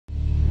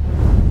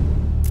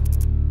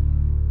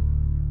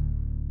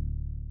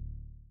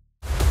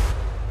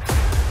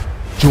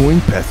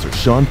Join Pastor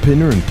Sean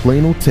Pinder in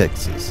Plano,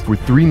 Texas for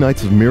 3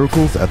 nights of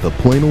miracles at the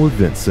Plano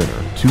Event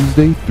Center,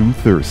 Tuesday through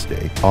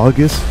Thursday,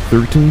 August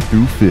 13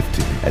 through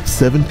 15 at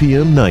 7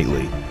 p.m.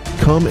 nightly.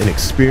 Come and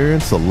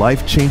experience a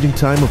life-changing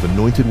time of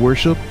anointed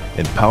worship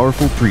and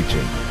powerful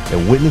preaching,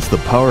 and witness the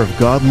power of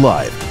God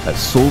live as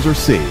souls are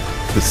saved,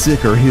 the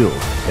sick are healed,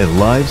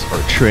 and lives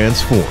are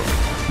transformed.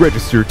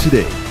 Register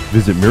today.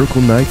 Visit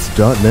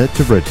miraclenights.net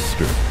to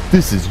register.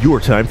 This is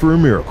your time for a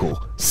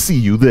miracle. See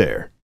you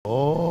there.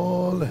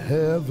 All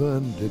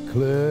heaven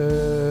declares,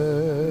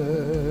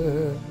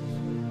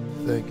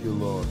 thank you,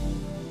 Lord,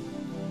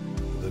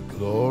 the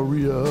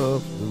glory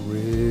of the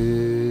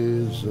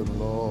risen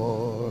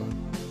Lord.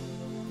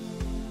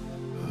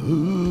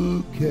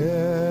 Who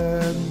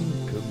can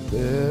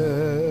compare,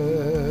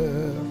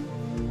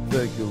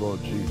 thank you,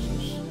 Lord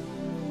Jesus,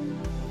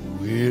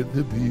 with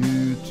the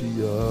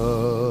beauty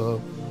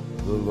of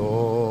the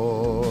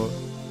Lord?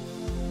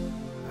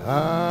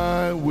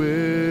 I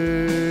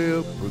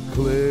will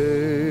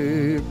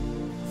proclaim,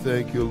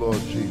 thank you,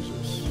 Lord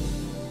Jesus,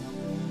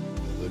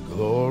 the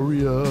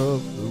glory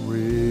of the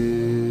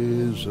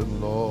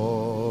risen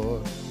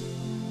Lord,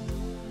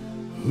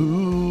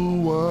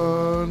 who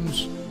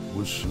once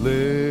was slain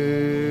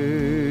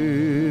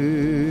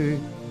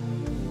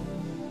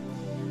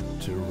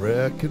to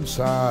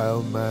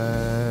reconcile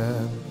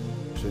man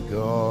to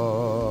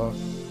God.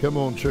 Come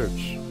on,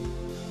 church.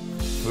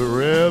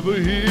 Forever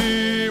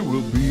he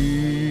will be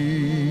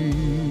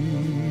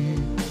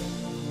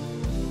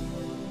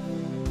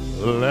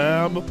the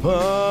Lamb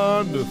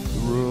upon the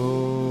throne.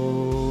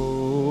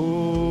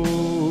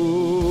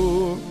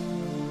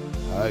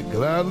 I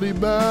gladly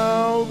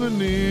bow the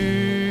knee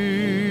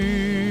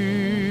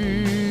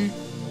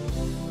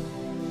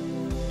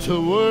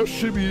to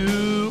worship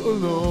you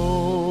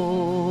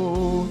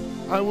alone.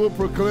 I will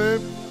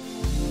proclaim,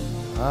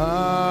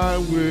 I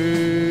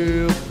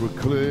will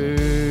proclaim,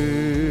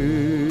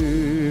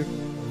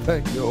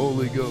 thank you,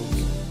 Holy Ghost,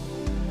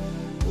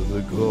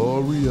 the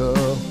glory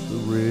of the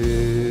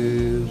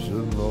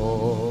risen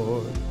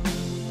Lord,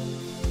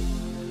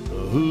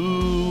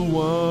 who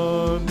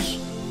once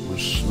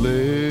was slain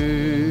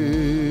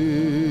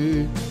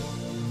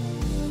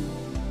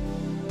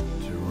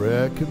to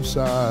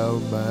reconcile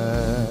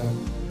man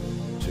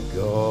to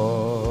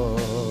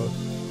God.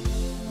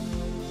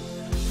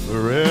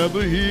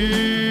 Forever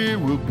he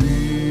will be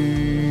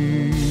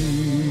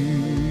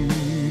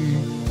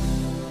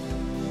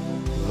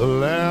the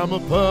Lamb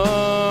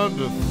upon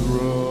the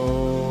throne.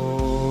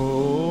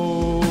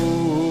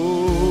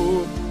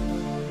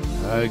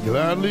 I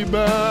gladly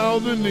bow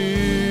the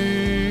knee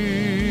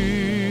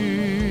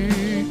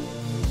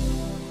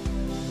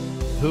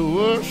to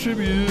worship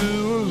you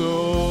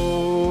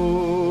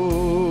alone.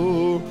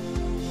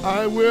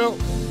 I will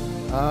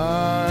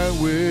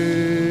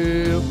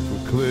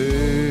proclaim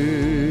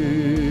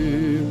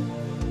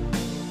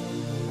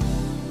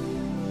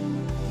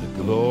the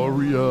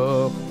glory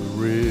of the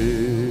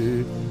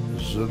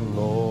risen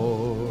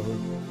Lord,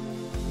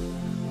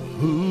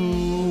 who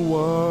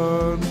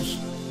once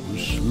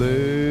was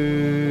slain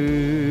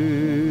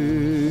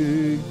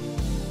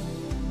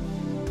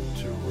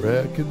to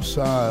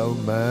reconcile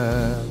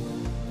man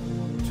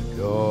to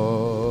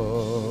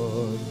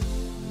God.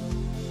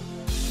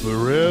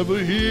 Forever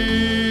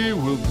he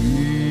will be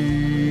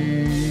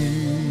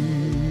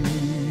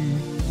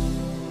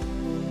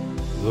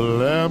the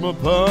Lamb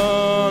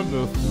upon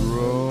the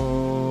throne.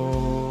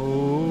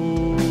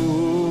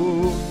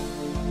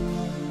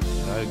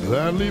 I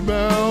gladly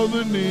bow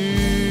the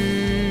knee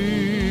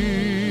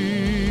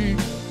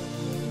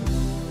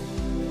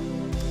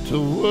to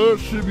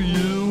worship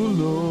you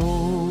alone.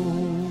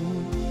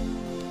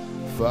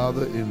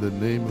 Father, in the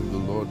name of the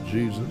Lord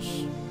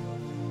Jesus,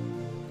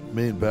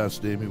 me and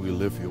Pastor Aimee, we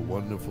lift your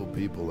wonderful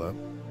people up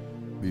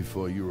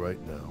before you right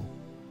now.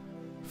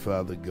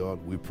 Father God,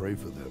 we pray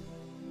for them.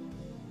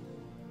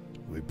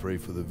 We pray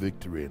for the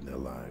victory in their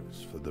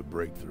lives, for the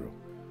breakthrough.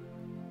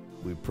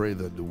 We pray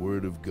that the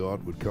word of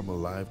God would come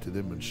alive to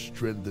them and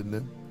strengthen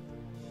them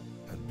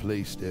and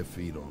place their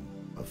feet on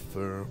a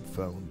firm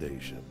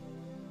foundation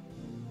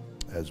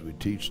as we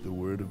teach the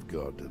word of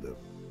God to them.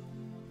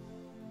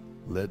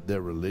 Let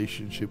their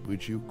relationship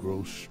with you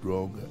grow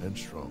stronger and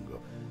stronger.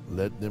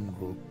 Let them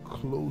grow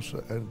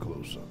closer and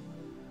closer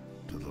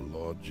to the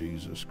Lord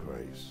Jesus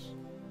Christ.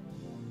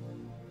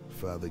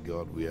 Father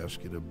God, we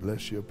ask you to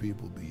bless your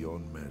people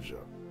beyond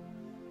measure.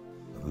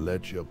 And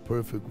let your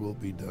perfect will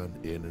be done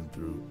in and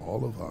through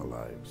all of our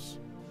lives.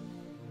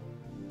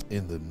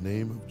 In the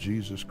name of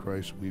Jesus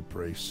Christ, we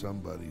pray.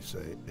 Somebody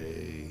say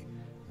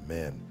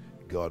amen.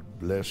 God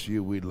bless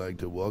you. We'd like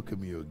to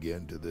welcome you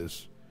again to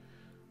this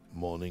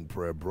morning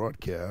prayer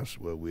broadcast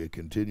where we're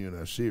continuing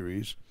our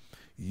series,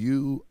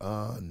 You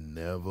Are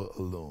Never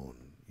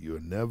Alone. You're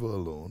never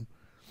alone.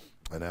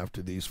 And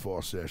after these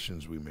 4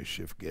 sessions, we may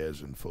shift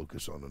gears and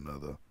focus on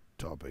another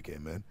topic.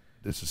 Amen.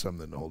 This is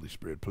something the Holy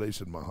Spirit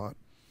placed in my heart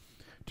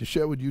to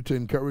share with you, to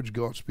encourage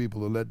God's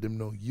people, to let them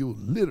know you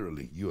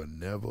are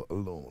never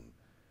alone.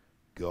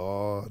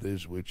 God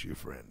is with you,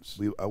 friends.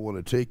 I want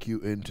to take you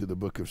into the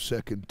book of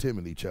 2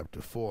 Timothy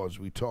chapter 4 as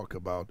we talk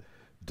about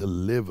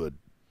delivered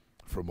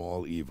from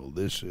all evil.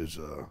 This is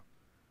a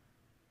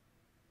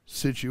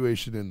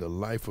situation in the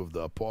life of the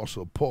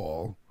Apostle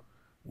Paul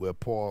where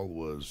Paul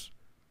was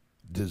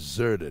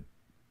deserted.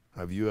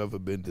 Have you ever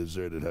been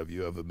deserted? Have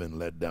you ever been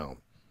let down?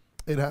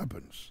 It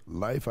happens.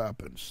 Life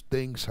happens.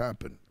 Things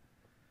happen.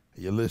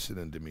 You're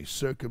listening to me.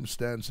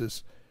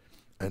 Circumstances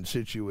and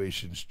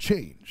situations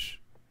change.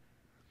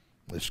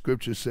 The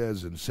scripture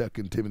says in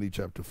 2 Timothy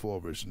chapter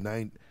 4, verse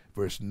 9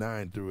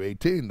 through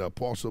 18, the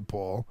Apostle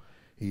Paul,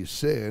 he's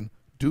saying,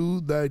 do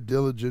thy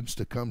diligence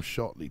to come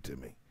shortly to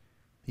me.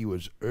 He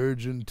was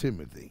urging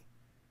Timothy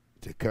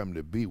to come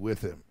to be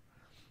with him.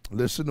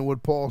 Listen to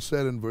what Paul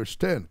said in verse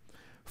 10.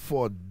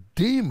 For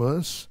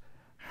Demas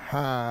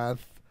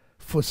hath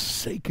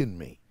forsaken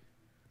me.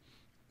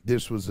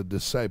 This was a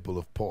disciple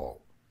of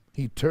Paul.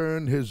 He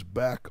turned his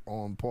back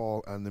on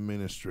Paul and the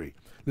ministry.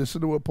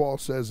 Listen to what Paul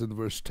says in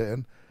verse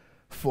 10.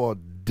 For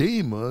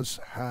Demas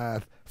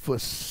hath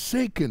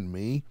forsaken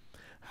me,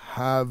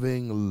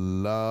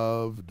 having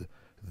loved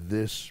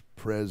this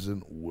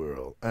present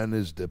world, and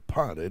is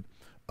departed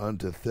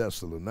unto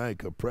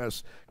Thessalonica,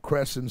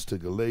 Crescens to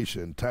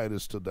Galatia, and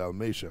Titus to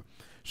Dalmatia.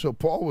 So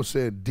Paul was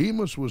saying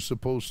Demas was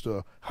supposed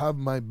to have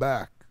my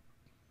back.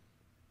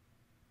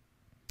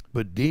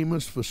 But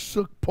Demas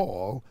forsook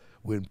Paul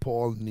when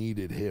Paul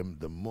needed him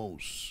the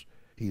most.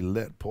 He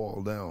let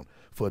Paul down.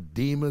 For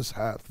Demas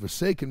hath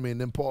forsaken me. And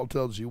then Paul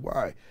tells you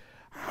why.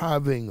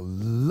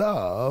 Having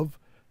loved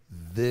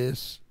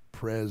this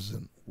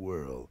present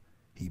world.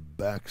 He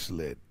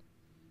backslid.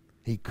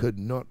 He could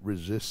not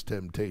resist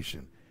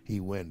temptation.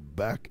 He went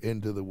back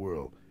into the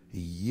world.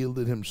 He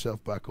yielded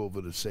himself back over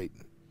to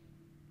Satan.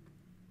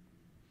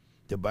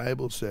 The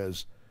Bible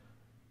says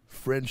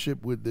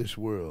friendship with this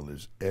world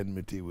is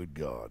enmity with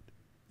God.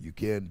 You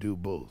can't do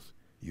both.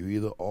 You're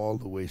either all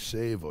the way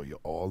saved or you're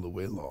all the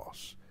way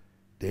lost.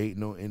 There ain't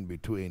no in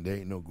between. There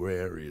ain't no gray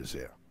areas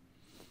here.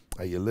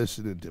 Are you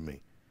listening to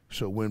me?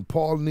 So when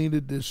Paul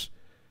needed this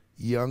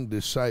young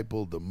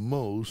disciple the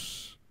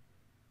most,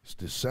 his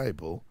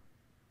disciple,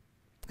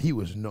 he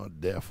was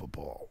not there for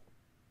Paul.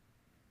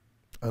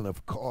 And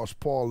of course,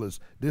 Paul is,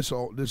 this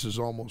is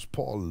almost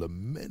Paul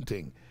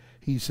lamenting.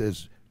 He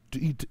says,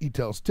 he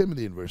tells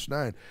Timothy in verse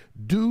 9,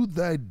 do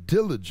thy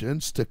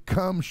diligence to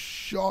come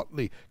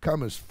shortly.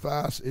 Come as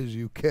fast as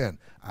you can.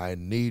 I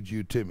need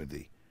you,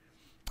 Timothy.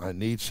 I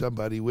need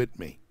somebody with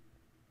me.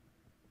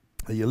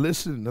 Are you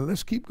listening? Now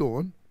let's keep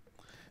going.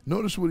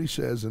 Notice what he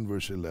says in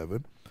verse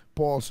 11.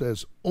 Paul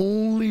says,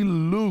 only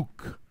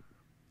Luke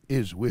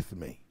is with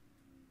me.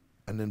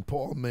 And then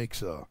Paul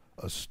makes a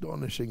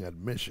astonishing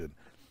admission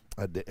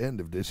at the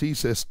end of this. He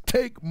says,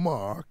 take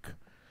Mark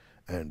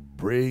and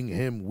bring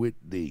him with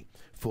thee,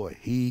 for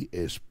he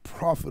is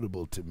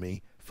profitable to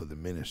me for the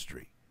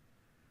ministry.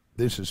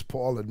 This is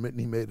Paul admitting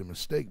he made a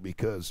mistake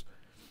because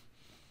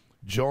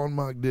John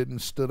Mark didn't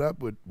stood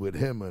up with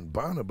him and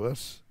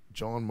Barnabas.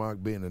 John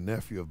Mark being a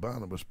nephew of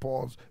Barnabas.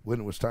 Paul's,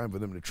 when it was time for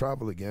them to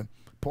travel again,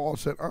 Paul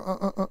said,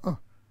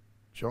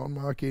 John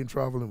Mark ain't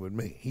traveling with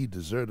me. He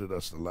deserted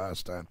us the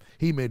last time.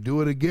 He may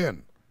do it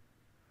again.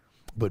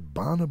 But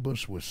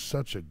Barnabas was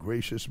such a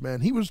gracious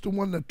man. He was the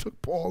one that took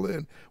Paul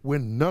in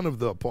when none of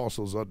the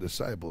apostles or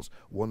disciples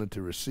wanted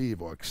to receive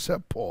or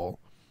accept Paul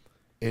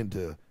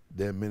into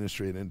their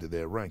ministry and into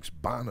their ranks.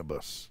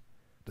 Barnabas,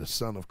 the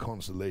son of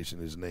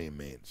consolation, his name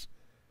means.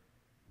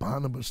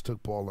 Barnabas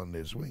took Paul under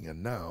his wing,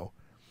 and now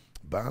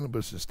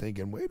Barnabas is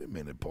thinking, wait a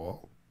minute,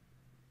 Paul.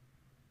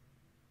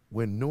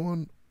 When no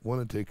one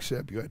wanted to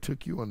accept you, I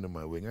took you under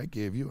my wing. I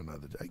gave you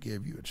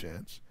a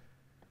chance.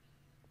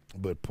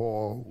 But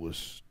Paul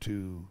was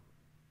too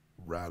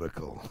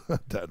radical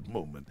at that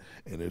moment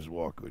in his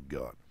walk with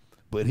God.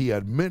 But he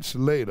admits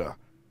later,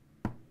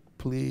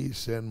 please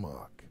send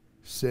Mark.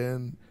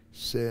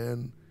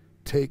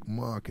 Take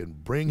Mark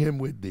and bring him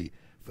with thee,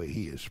 for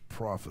he is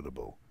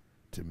profitable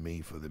to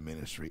me for the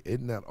ministry.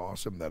 Isn't that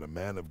awesome that a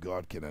man of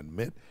God can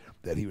admit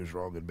that he was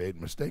wrong and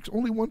made mistakes?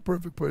 Only one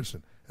perfect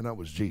person, and that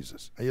was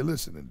Jesus. Are you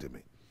listening to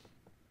me?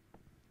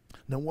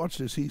 Now watch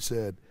this. He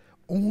said,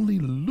 only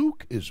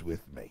Luke is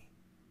with me.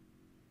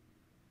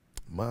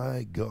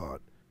 My God,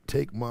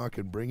 take Mark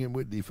and bring him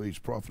with thee, for he's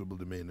profitable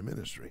to me in the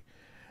ministry.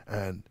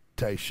 And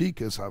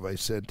Tychicus have I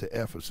sent to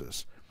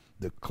Ephesus.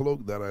 The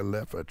cloak that I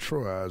left at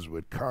Troas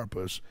with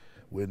Carpus,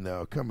 when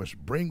thou comest,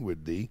 bring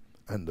with thee,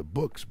 and the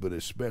books, but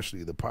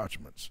especially the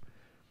parchments.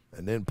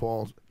 And then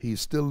Paul, he's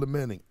still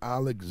lamenting,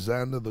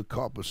 Alexander the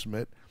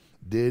coppersmith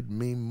did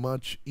me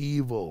much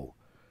evil.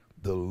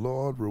 The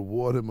Lord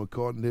reward him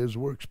according to his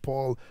works.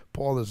 Paul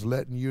is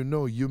letting you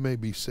know you may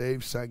be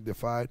saved,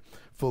 sanctified,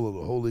 full of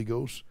the Holy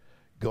Ghost.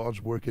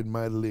 God's working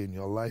mightily in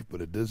your life, but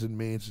it doesn't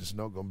mean it's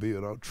not going to be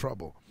without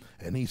trouble.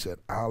 And he said,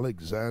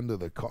 Alexander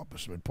the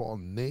coppersmith. Paul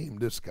named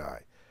this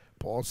guy.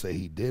 Paul said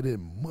he did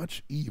him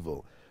much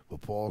evil,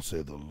 but Paul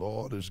said the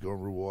Lord is going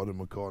to reward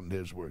him according to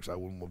his works. I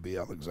wouldn't want to be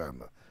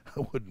Alexander.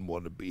 I wouldn't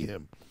want to be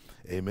him.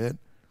 Amen.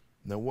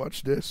 Now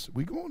watch this.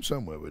 We're going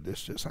somewhere with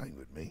this. Just hang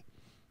with me.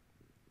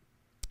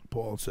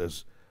 Paul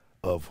says,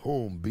 of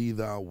whom be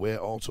thou aware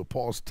also.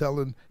 Paul's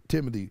telling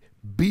Timothy,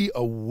 be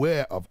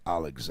aware of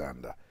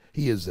Alexander.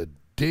 He is a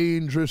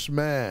dangerous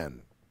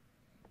man.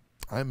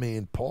 I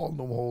mean, Paul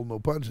don't hold no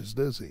punches,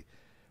 does he?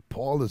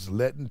 Paul is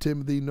letting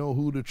Timothy know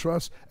who to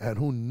trust and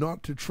who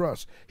not to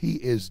trust. He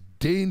is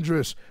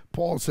dangerous.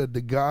 Paul said,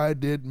 the guy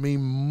did me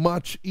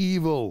much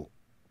evil.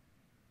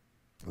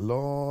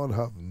 Lord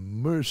have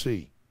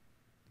mercy.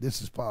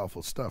 This is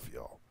powerful stuff,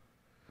 y'all.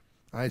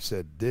 I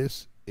said,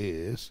 this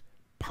is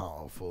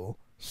powerful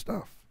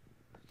stuff.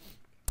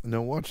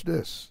 Now watch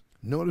this.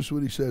 Notice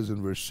what he says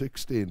in verse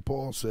 16.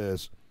 Paul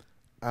says,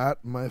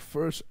 at my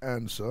first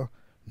answer,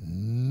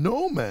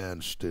 no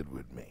man stood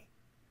with me,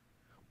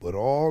 but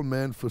all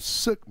men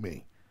forsook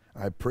me.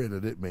 I pray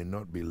that it may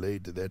not be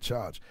laid to their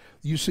charge.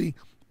 You see,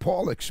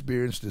 Paul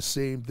experienced the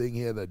same thing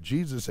here that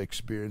Jesus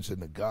experienced in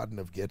the Garden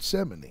of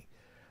Gethsemane.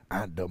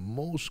 At the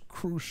most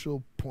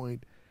crucial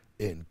point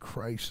in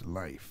Christ's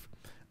life,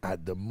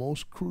 at the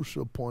most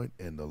crucial point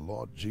in the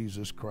Lord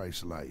Jesus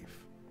Christ's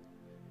life,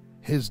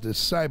 his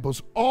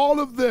disciples, all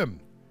of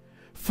them,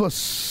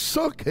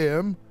 forsook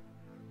him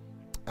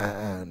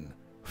and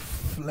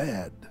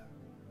fled.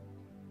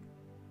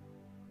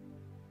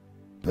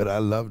 But I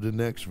love the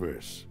next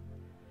verse.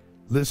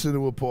 Listen to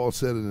what Paul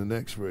said in the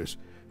next verse.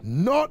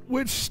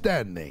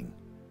 Notwithstanding,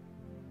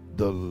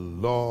 the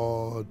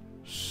Lord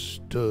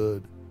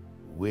stood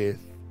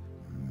with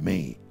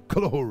me.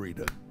 Glory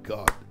to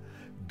God.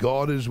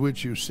 God is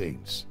with you,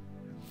 saints.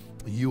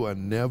 You are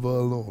never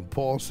alone.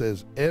 Paul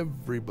says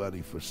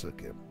everybody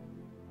forsook him,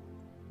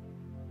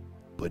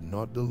 but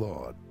not the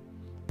Lord.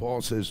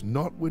 Paul says,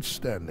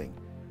 notwithstanding,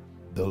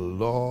 the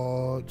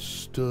Lord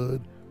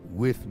stood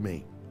with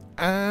me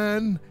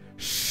and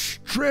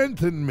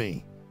strengthened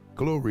me.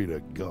 Glory to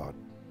God.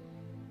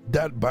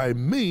 That by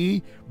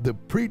me the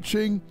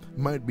preaching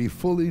might be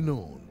fully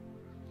known,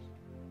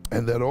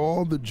 and that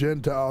all the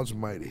Gentiles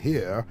might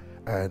hear,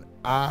 and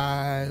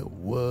I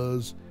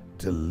was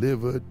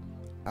delivered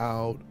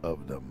out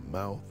of the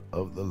mouth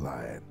of the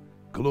lion.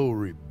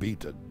 Glory be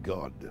to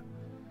God.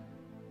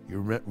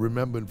 You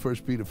remember in 1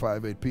 Peter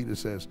 5:8, Peter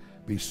says,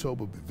 be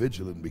sober, be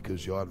vigilant,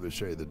 because your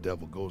adversary, the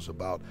devil, goes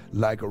about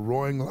like a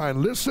roaring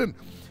lion. Listen,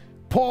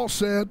 Paul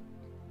said,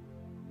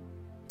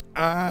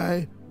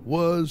 I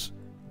was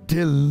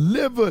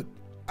delivered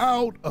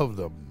out of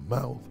the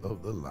mouth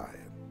of the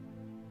lion.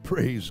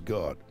 Praise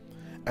God.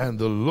 And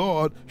the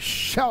Lord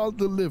shall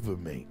deliver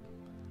me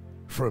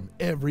from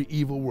every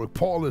evil work.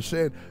 Paul is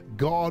saying,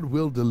 God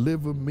will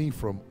deliver me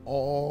from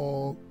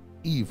all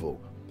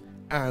evil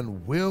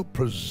and will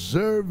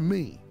preserve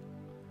me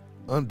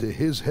unto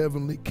his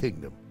heavenly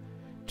kingdom,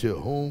 to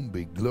whom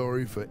be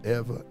glory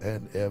forever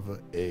and ever.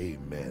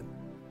 Amen.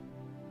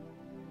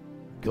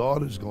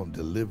 God is going to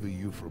deliver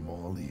you from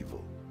all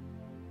evil.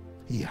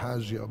 He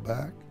has your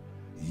back.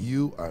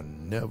 You are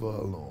never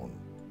alone.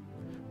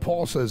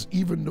 Paul says,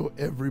 even though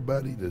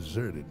everybody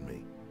deserted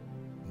me,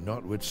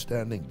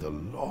 notwithstanding, the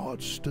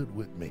Lord stood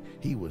with me.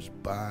 He was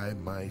by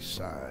my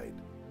side.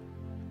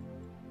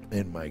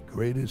 In my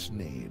greatest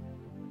need,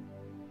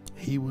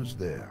 he was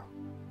there.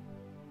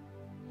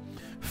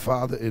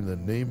 Father, in the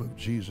name of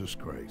Jesus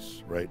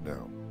Christ, right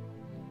now,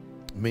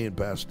 me and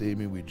Pastor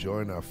Aimee, we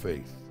join our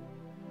faith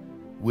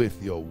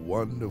with your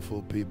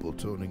wonderful people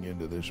tuning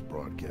into this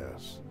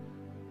broadcast.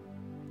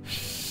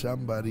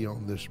 Somebody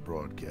on this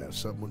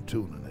broadcast, someone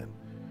tuning in,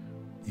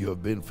 you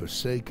have been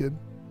forsaken,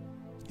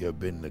 you have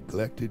been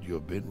neglected, you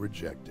have been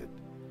rejected,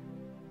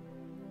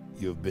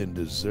 you have been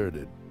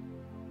deserted,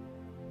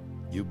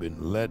 you've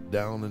been let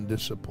down and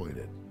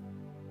disappointed.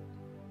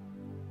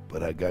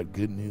 But I got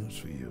good news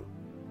for you.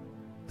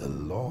 The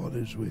Lord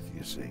is with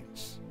you,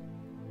 saints.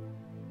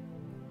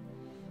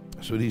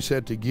 That's what he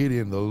said to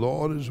Gideon, the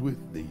Lord is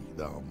with thee,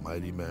 thou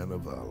mighty man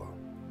of valor.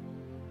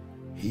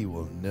 He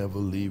will never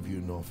leave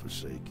you nor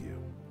forsake you.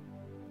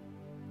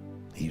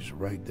 He's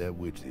right there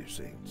with you,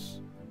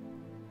 saints.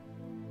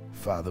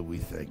 Father, we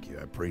thank you.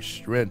 I pray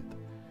strength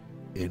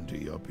into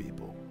your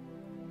people.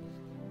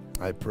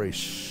 I pray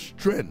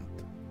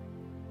strength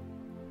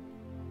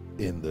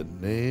in the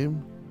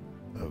name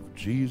of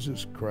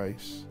Jesus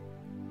Christ,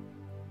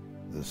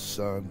 the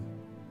Son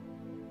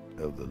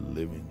of the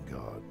living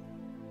God.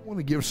 I want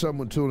to give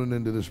someone tuning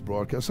into this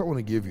broadcast, I want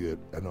to give you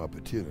an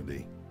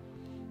opportunity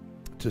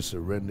to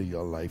surrender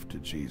your life to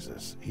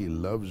Jesus. He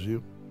loves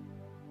you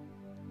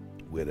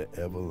with an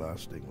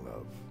everlasting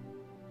love.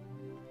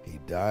 He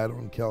died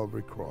on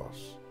Calvary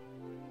cross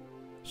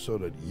so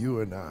that you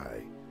and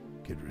I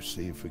could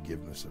receive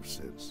forgiveness of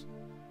sins.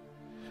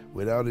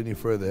 Without any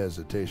further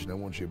hesitation, I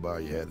want you to bow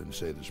your head and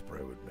say this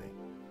prayer with me.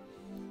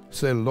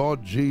 Say,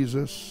 Lord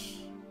Jesus,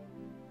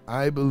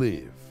 I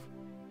believe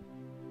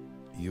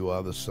you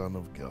are the Son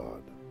of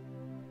God.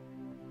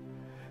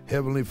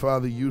 Heavenly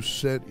Father, you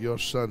sent your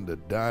Son to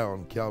die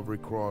on Calvary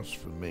cross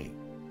for me.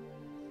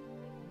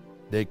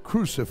 They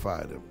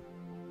crucified him.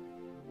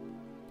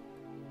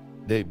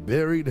 They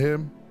buried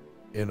him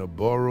in a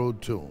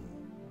borrowed tomb.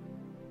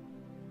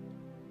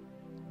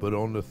 But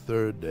on the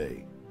third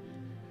day,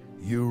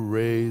 you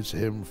raised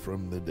him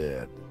from the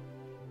dead.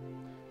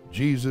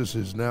 Jesus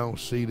is now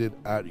seated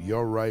at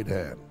your right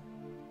hand.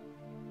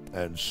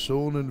 And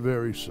soon and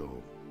very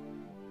soon,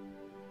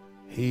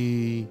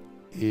 he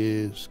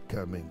is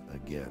coming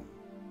again.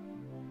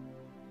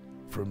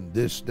 From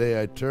this day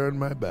I turn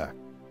my back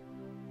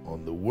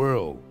on the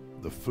world,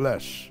 the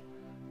flesh,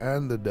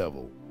 and the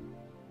devil,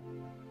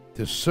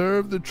 to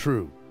serve the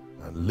true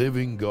and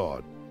living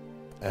God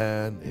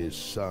and his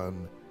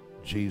Son,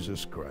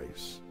 Jesus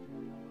Christ.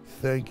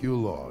 Thank you,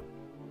 Lord,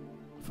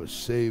 for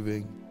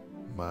saving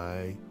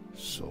my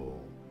soul.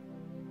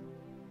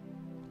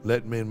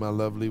 Let me and my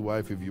lovely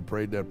wife, if you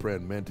prayed that prayer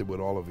and meant it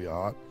with all of your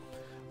heart,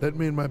 let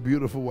me and my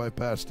beautiful wife,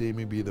 Pastor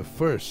Aimee, be the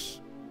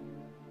first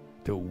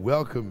to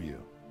welcome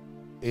you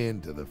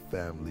into the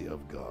family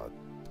of God.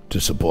 To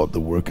support the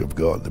work of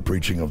God, the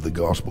preaching of the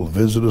gospel,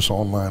 visit us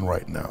online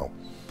right now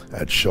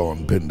at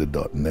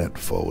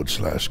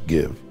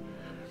seanpinderministries.net/give.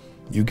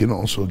 You can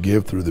also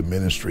give through the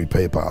ministry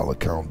PayPal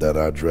account. That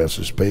address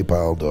is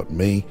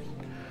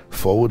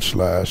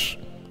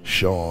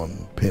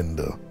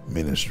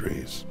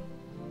paypal.me/SeanPinderMinistries.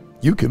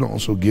 You can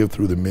also give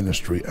through the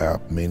ministry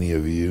app. Many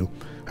of you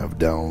have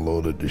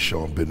downloaded the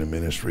Sean Pinder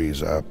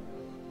Ministries app.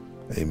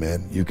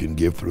 Amen. You can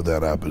give through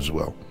that app as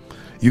well.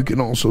 You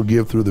can also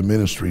give through the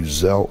ministry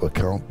Zelle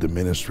account. The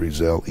ministry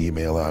Zelle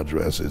email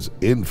address is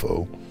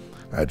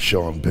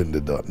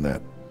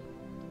info@seanpinder.net.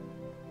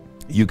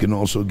 You can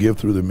also give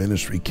through the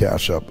ministry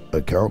Cash App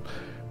account.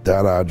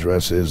 That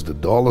address is the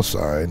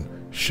 $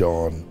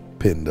 Sean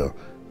Pinder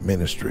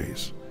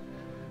Ministries.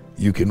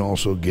 You can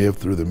also give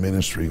through the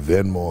ministry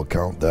Venmo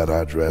account. That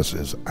address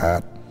is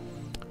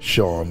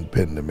 @Sean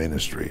Pinder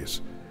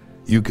Ministries.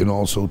 You can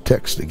also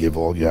text to give.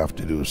 All you have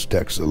to do is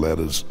text the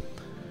letters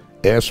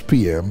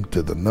SPM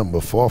to the number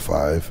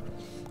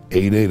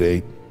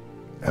 45888,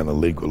 and a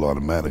link will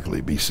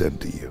automatically be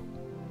sent to you.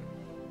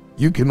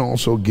 You can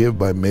also give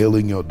by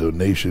mailing your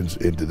donations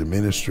into the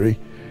ministry.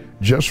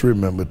 Just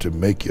remember to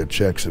make your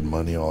checks and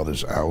money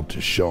orders out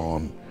to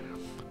Sean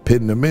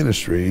Pinder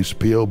Ministries,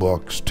 P.O.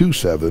 Box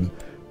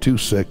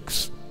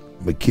 2726,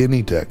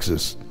 McKinney,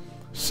 Texas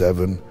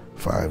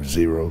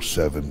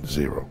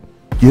 75070.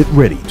 Get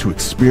ready to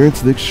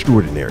experience the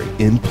extraordinary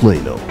in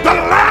Plano. The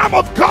Lamb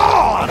of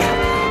God,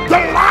 the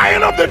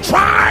Lion of the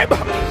tribe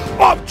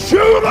of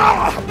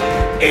Judah,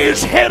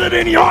 is headed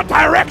in your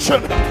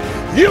direction.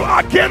 You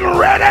are getting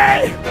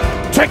ready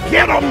to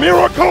get a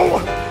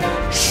miracle.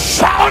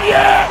 Shout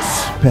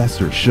yes!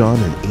 Pastor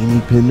Sean and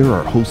Aimee Pinder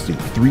are hosting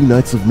 3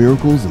 nights of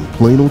miracles in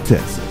Plano,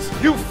 Texas.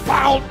 You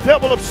foul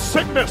devil of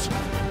sickness,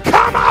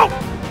 come out!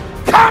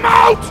 Come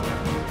out!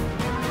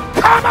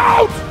 Come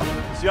out!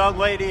 This young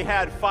lady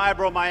had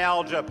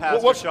fibromyalgia,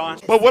 Pastor Sean.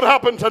 But what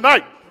happened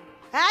tonight?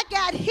 I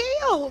got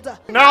healed.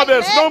 Now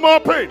there's no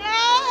more pain.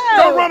 No.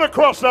 Go run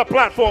across that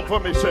platform for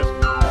me, sis.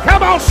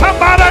 Come on,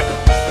 somebody!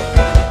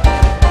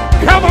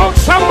 Come on,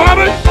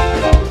 somebody!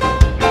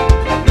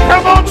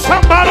 Come on,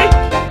 somebody!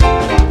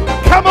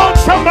 Come on,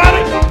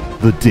 somebody!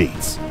 The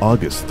dates,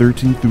 August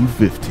 13th through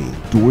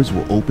 15th. Doors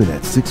will open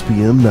at 6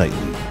 p.m.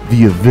 nightly.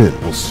 The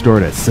event will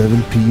start at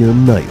 7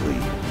 p.m. nightly.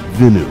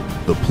 Venue,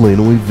 the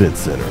Plano Event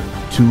Center,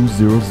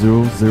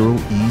 2000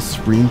 East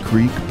Spring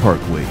Creek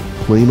Parkway,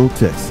 Plano,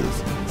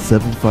 Texas,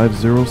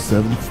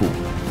 75074.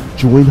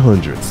 Join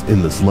hundreds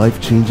in this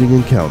life-changing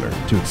encounter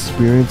to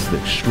experience the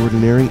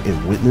extraordinary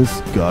and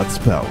witness God's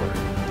power.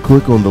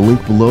 Click on the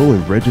link below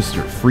and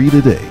register free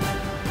today.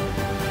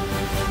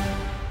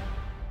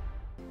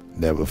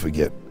 Never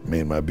forget,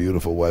 me and my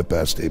beautiful wife,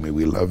 Pastor Aimee,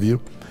 we love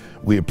you.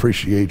 We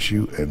appreciate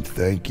you and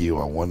thank you,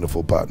 our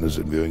wonderful partners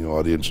and viewing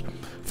audience,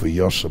 for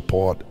your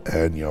support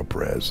and your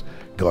prayers.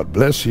 God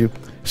bless you.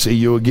 See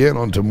you again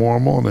on tomorrow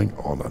morning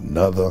on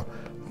another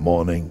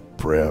morning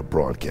prayer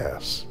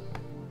broadcast.